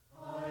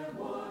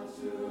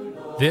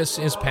This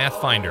is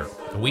Pathfinder,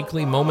 a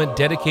weekly moment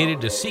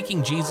dedicated to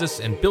seeking Jesus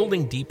and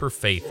building deeper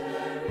faith.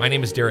 My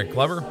name is Derek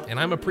Glover, and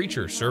I'm a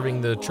preacher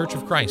serving the Church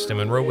of Christ in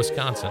Monroe,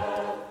 Wisconsin.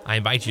 I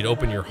invite you to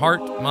open your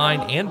heart,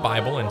 mind, and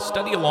Bible and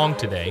study along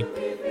today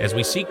as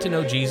we seek to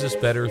know Jesus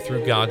better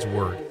through God's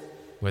Word.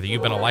 Whether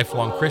you've been a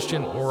lifelong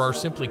Christian or are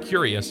simply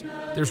curious,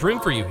 there's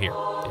room for you here,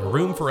 and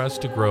room for us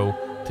to grow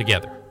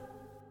together.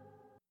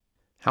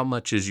 How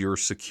much is your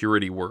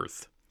security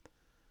worth?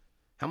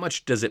 How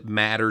much does it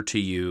matter to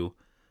you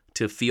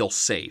to feel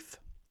safe,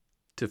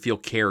 to feel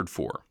cared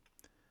for,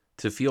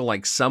 to feel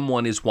like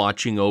someone is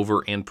watching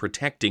over and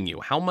protecting you?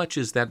 How much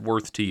is that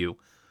worth to you?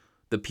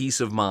 The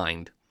peace of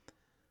mind,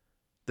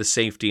 the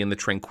safety and the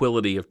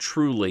tranquility of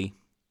truly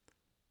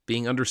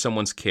being under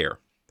someone's care.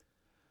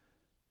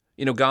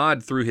 You know,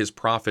 God, through his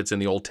prophets in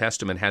the Old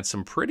Testament, had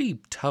some pretty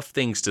tough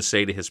things to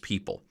say to his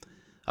people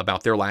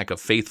about their lack of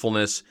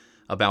faithfulness,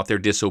 about their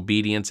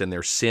disobedience and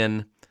their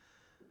sin,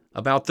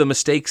 about the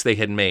mistakes they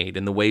had made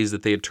and the ways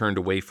that they had turned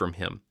away from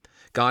him.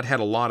 God had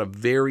a lot of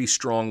very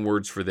strong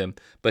words for them,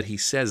 but he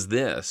says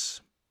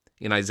this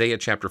in Isaiah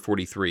chapter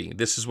 43.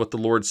 This is what the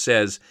Lord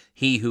says,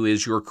 "He who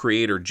is your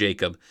creator,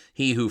 Jacob,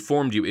 he who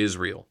formed you,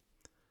 Israel."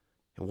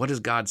 And what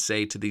does God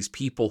say to these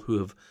people who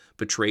have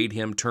betrayed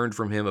him, turned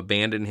from him,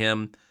 abandoned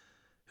him,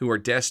 who are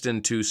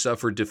destined to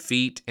suffer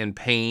defeat and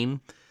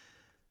pain?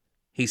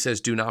 He says,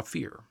 "Do not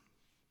fear.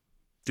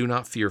 Do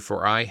not fear,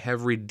 for I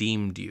have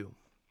redeemed you.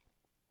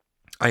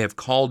 I have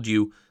called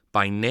you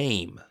by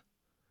name.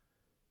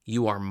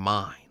 You are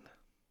mine."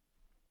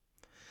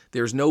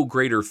 There's no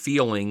greater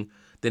feeling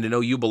than to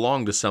know you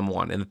belong to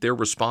someone and that they're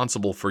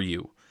responsible for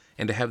you,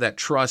 and to have that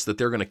trust that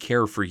they're going to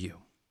care for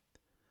you.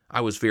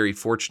 I was very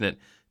fortunate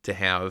to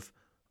have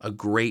a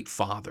great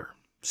father.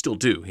 Still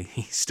do.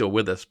 He's still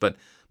with us. But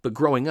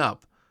growing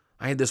up,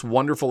 I had this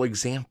wonderful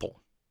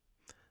example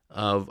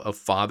of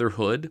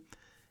fatherhood,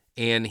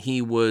 and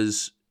he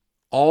was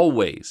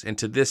always, and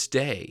to this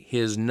day,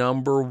 his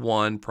number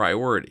one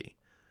priority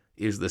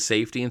is the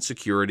safety and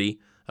security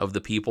of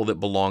the people that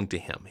belong to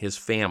him, his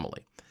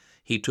family.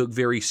 He took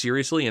very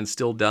seriously, and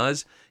still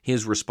does,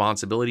 his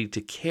responsibility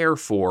to care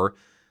for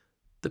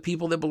the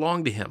people that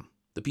belong to him,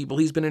 the people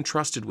he's been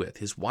entrusted with,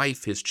 his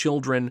wife, his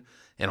children,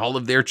 and all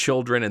of their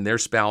children and their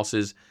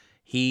spouses.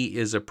 He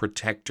is a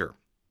protector.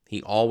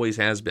 He always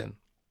has been.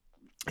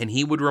 And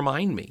he would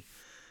remind me,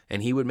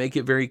 and he would make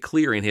it very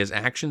clear in his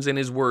actions and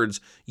his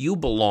words, "You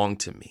belong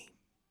to me."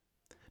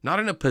 Not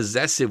in a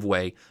possessive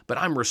way, but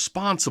I'm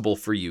responsible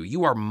for you.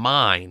 You are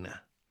mine.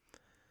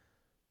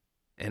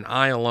 And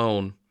I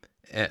alone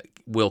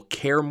will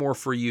care more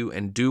for you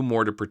and do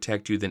more to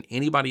protect you than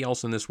anybody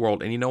else in this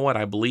world. And you know what?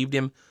 I believed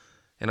him,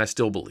 and I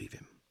still believe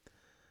him.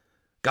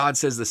 God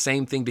says the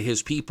same thing to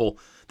his people,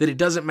 that it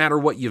doesn't matter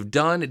what you've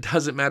done, it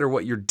doesn't matter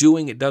what you're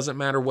doing, it doesn't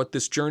matter what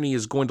this journey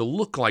is going to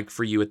look like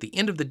for you. At the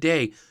end of the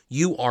day,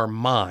 you are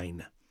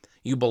mine.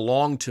 You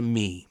belong to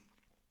me.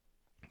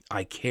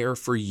 I care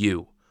for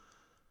you.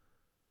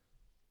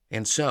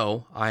 And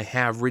so I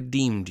have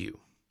redeemed you.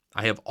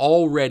 I have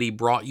already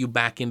brought you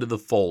back into the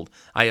fold.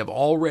 I have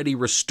already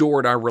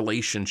restored our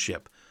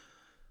relationship.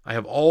 I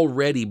have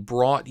already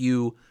brought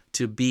you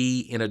to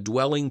be in a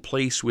dwelling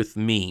place with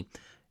me.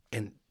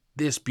 And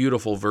this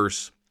beautiful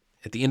verse,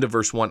 at the end of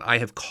verse 1, I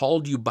have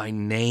called you by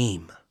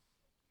name.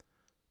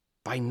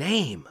 By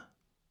name.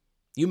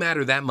 You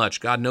matter that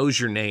much. God knows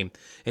your name,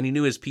 and he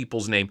knew his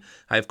people's name.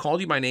 I have called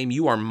you by name.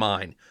 You are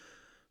mine.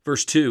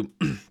 Verse 2,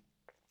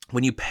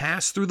 when you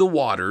pass through the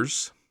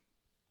waters,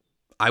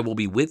 I will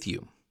be with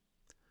you.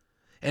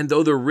 And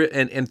though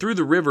and through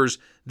the rivers,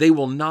 they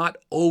will not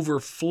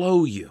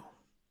overflow you.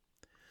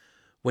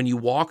 When you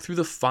walk through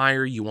the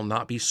fire, you will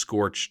not be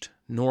scorched,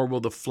 nor will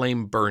the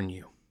flame burn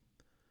you.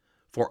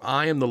 For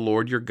I am the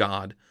Lord your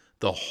God,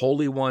 the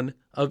Holy One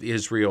of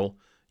Israel,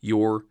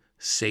 your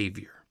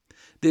Savior.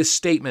 This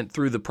statement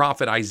through the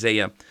prophet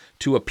Isaiah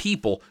to a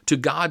people, to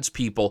God's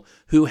people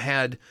who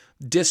had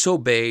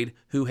disobeyed,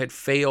 who had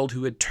failed,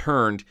 who had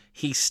turned,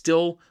 he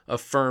still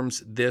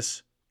affirms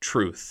this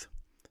truth.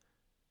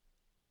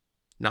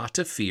 Not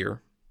to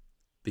fear,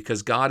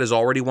 because God has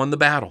already won the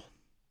battle.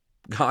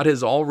 God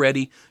has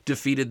already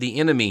defeated the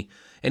enemy,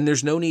 and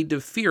there's no need to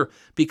fear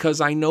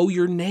because I know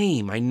your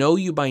name. I know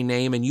you by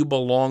name, and you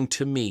belong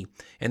to me.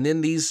 And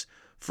then these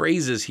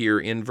phrases here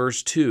in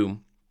verse 2,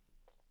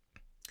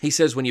 he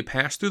says, when you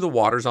pass through the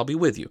waters, I'll be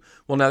with you.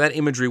 Well, now that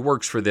imagery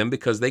works for them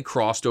because they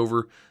crossed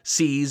over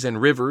seas and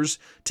rivers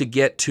to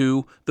get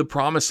to the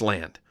promised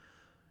land.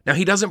 Now,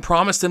 he doesn't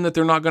promise them that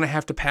they're not going to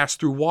have to pass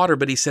through water,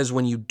 but he says,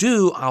 when you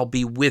do, I'll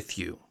be with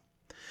you.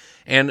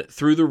 And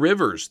through the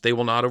rivers, they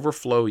will not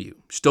overflow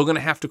you. Still going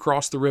to have to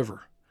cross the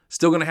river.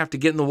 Still going to have to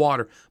get in the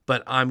water,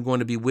 but I'm going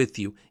to be with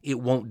you. It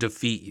won't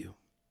defeat you.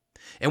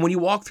 And when you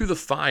walk through the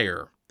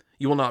fire,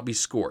 you will not be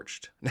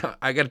scorched. Now,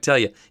 I got to tell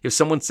you, if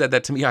someone said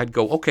that to me, I'd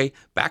go, okay,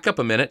 back up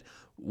a minute.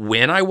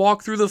 When I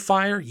walk through the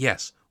fire?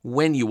 Yes,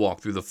 when you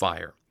walk through the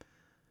fire.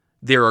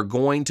 There are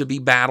going to be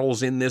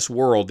battles in this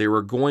world. There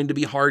are going to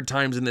be hard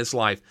times in this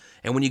life.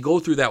 And when you go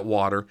through that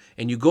water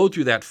and you go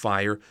through that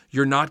fire,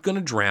 you're not going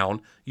to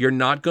drown. You're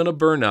not going to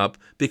burn up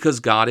because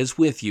God is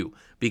with you,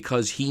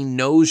 because He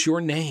knows your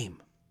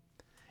name.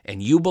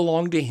 And you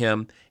belong to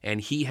Him,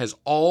 and He has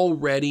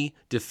already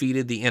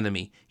defeated the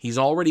enemy. He's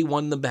already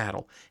won the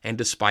battle. And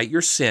despite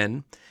your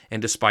sin,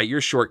 and despite your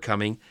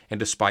shortcoming, and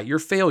despite your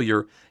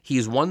failure,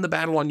 He's won the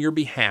battle on your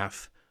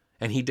behalf,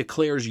 and He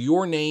declares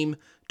your name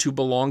to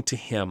belong to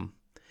Him.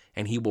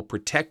 And He will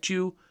protect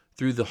you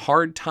through the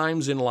hard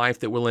times in life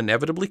that will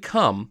inevitably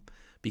come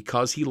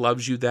because He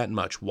loves you that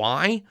much.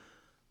 Why?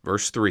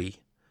 Verse 3,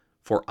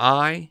 "For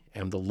I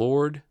am the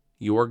Lord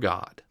your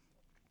God."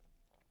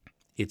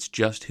 It's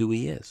just who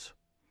He is.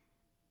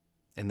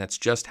 And that's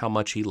just how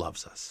much He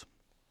loves us.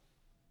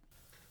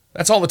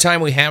 That's all the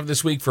time we have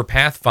this week for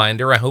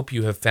Pathfinder. I hope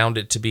you have found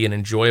it to be an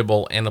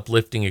enjoyable and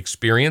uplifting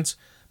experience.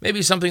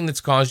 Maybe something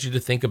that's caused you to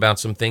think about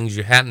some things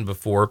you hadn't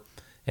before,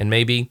 and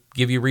maybe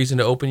give you reason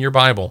to open your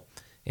Bible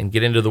and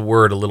get into the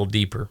Word a little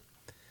deeper.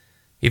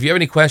 If you have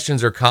any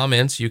questions or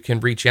comments, you can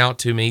reach out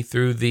to me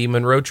through the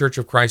Monroe Church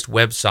of Christ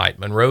website,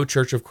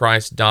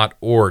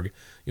 monroechurchofchrist.org.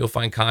 You'll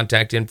find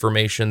contact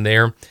information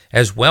there,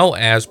 as well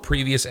as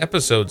previous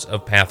episodes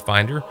of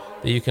Pathfinder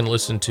that you can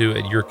listen to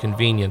at your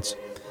convenience.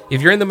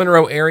 If you're in the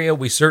Monroe area,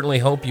 we certainly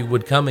hope you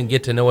would come and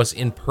get to know us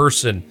in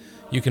person.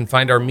 You can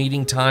find our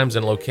meeting times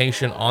and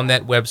location on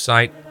that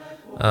website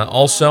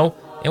also,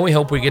 and we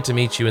hope we get to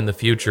meet you in the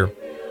future.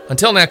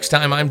 Until next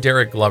time, I'm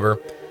Derek Glover.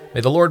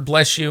 May the Lord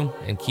bless you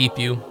and keep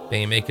you.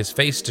 May He make His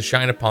face to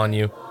shine upon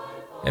you,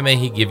 and may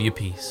He give you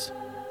peace.